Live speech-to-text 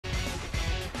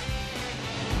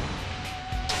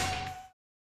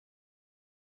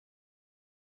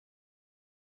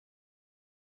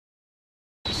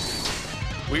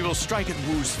We will strike at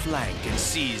Wu's flank and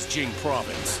seize Jing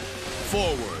province.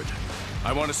 Forward.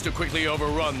 I want us to quickly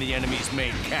overrun the enemy's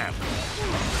main camp.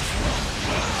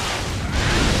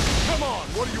 Come on,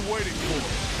 what are you waiting for?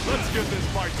 Let's get this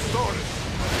fight started.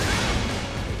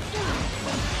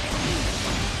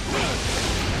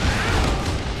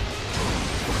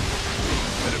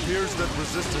 It appears that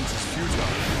resistance is futile.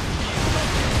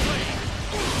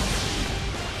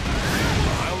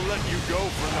 I'll let you go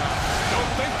for now.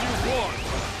 Don't think you've won.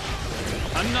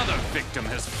 Another victim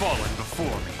has fallen before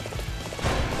me.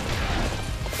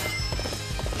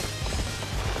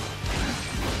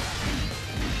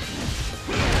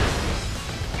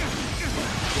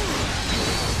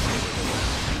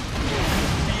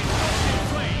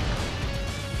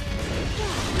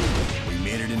 We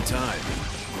made it in time.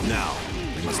 Now,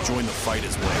 we must join the fight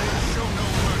as well. Show no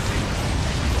mercy.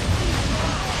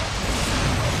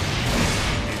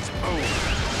 It's over.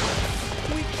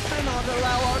 We cannot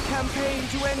allow our campaign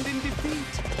to end in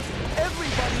defeat.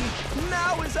 Everybody,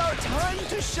 now is our time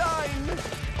to shine.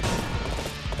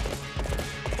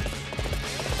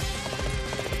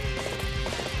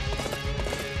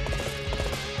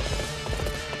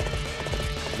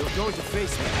 You're going to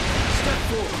face me. Step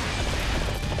forward.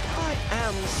 I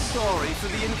am sorry for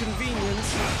the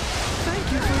inconvenience.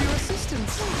 Thank you for your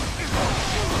assistance.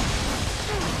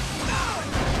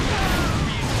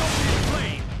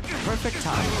 Perfect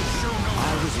time.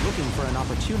 I was looking for an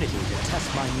opportunity to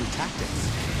test my new tactics.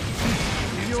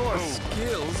 Your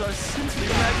skills are simply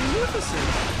magnificent.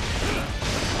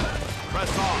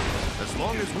 Press on. As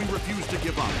long as we refuse to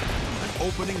give up, an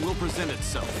opening will present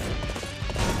itself.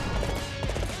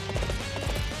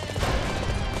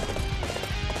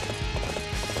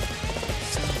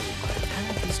 So, my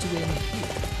path is to end here.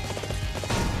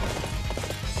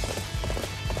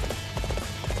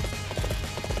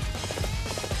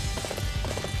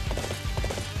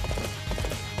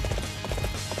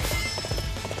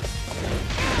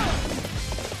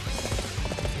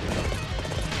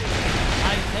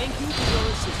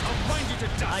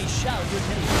 I shall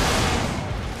repay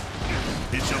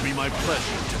you. It shall be my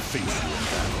pleasure to face you in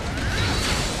battle.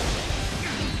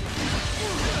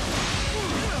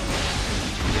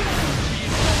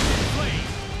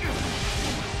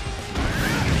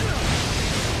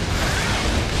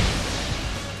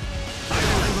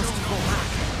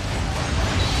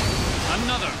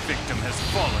 Another victim has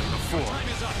fallen before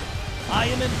me. I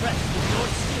am impressed with your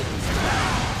skills.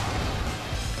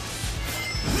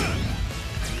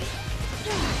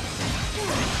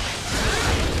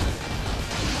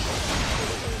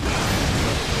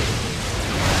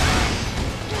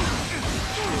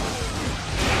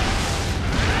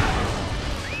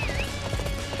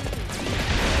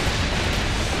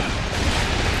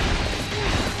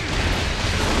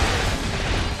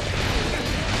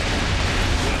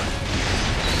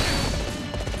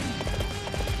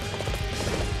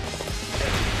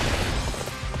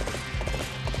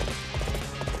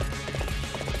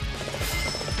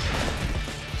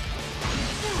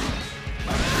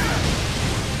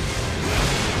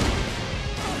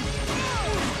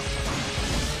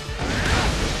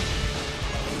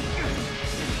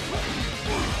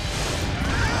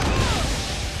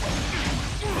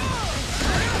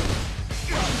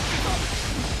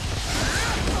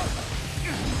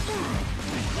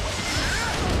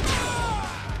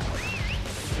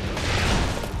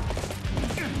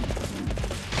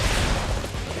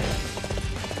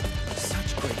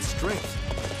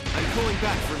 I'm pulling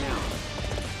back for now.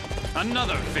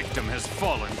 Another victim has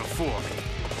fallen before me.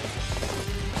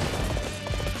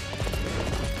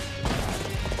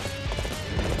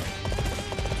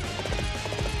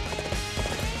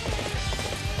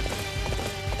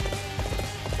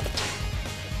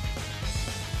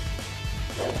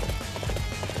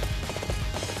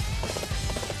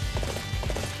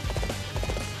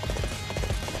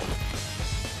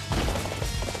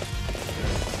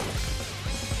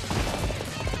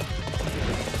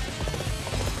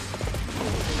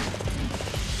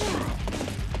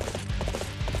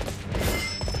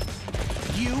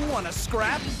 You want to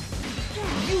scrap?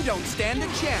 You don't stand a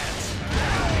chance.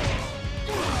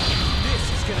 This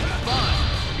is gonna be fun.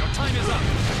 Your time is up.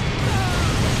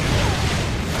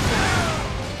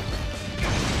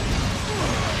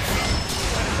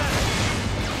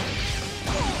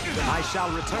 I shall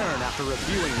return after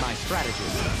reviewing my strategy.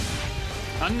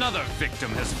 Another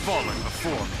victim has fallen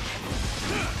before me.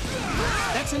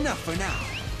 That's enough for now.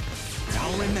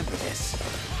 I'll remember this.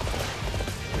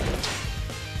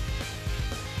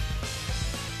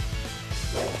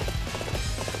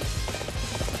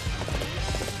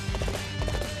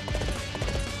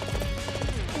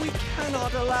 We cannot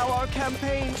cannot allow our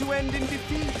campaign to end in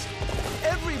defeat.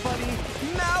 Everybody,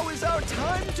 now is our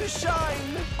time to shine.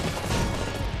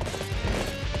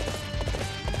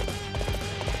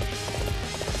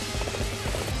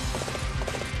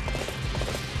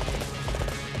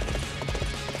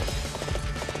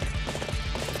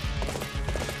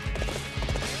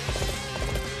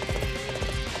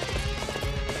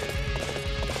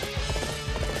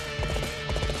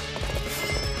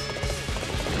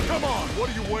 Come on, what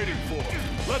are you waiting for?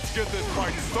 Let's get this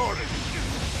fight started.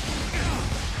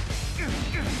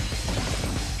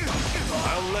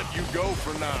 I'll let you go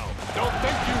for now. Don't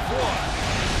think you've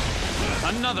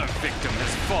won. Another victim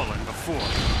has fallen before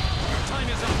me. Your time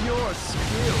is up. Your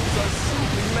skills are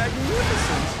simply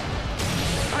magnificent.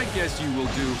 I guess you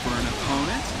will do for an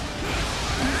opponent.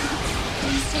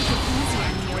 Please take it easy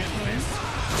on me, okay?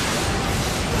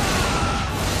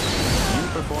 You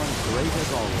performed great as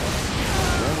always.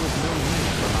 There was no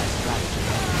need for my strategy.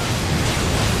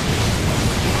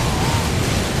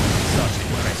 Such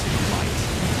impressive might.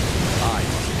 I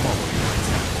must follow your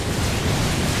example.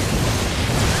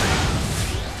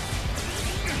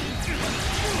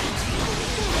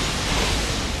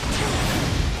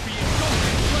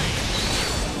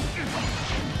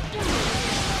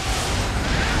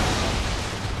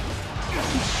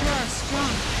 You sure are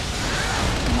strong.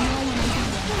 No one will be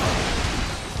wrong.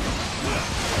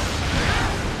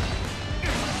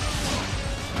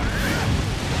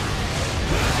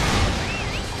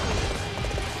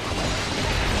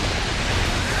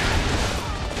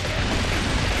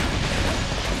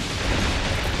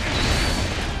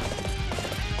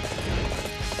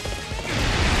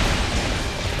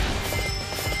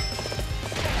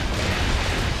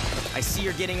 I see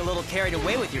you're getting a little carried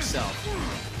away with yourself.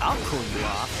 I'll cool you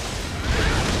off.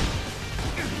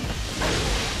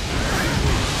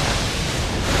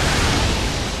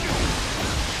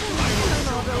 We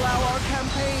cannot allow our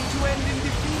campaign to end in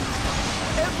defeat.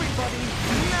 Everybody,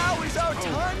 now is our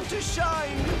time to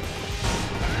shine.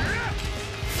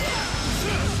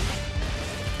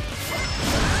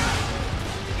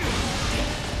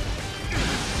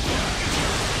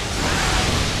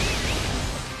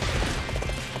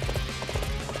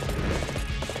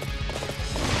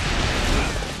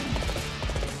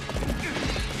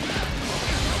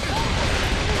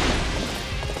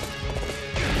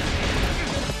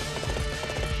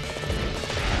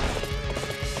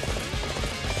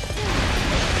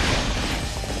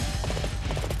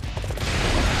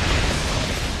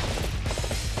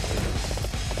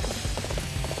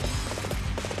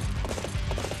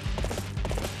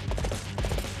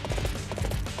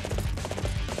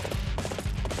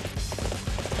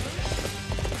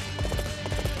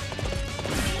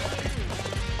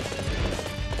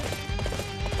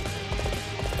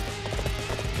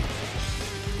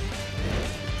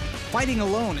 Fighting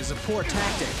alone is a poor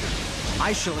tactic.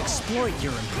 I shall exploit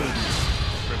your imprudence.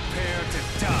 Prepare to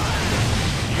die.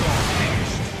 You're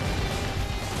finished.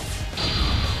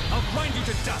 I'll grind you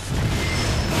to dust.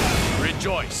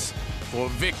 Rejoice, for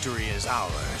victory is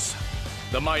ours.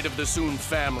 The might of the Sun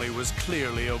family was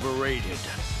clearly overrated.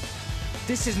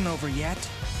 This isn't over yet.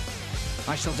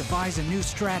 I shall devise a new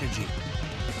strategy.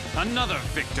 Another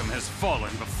victim has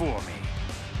fallen before me.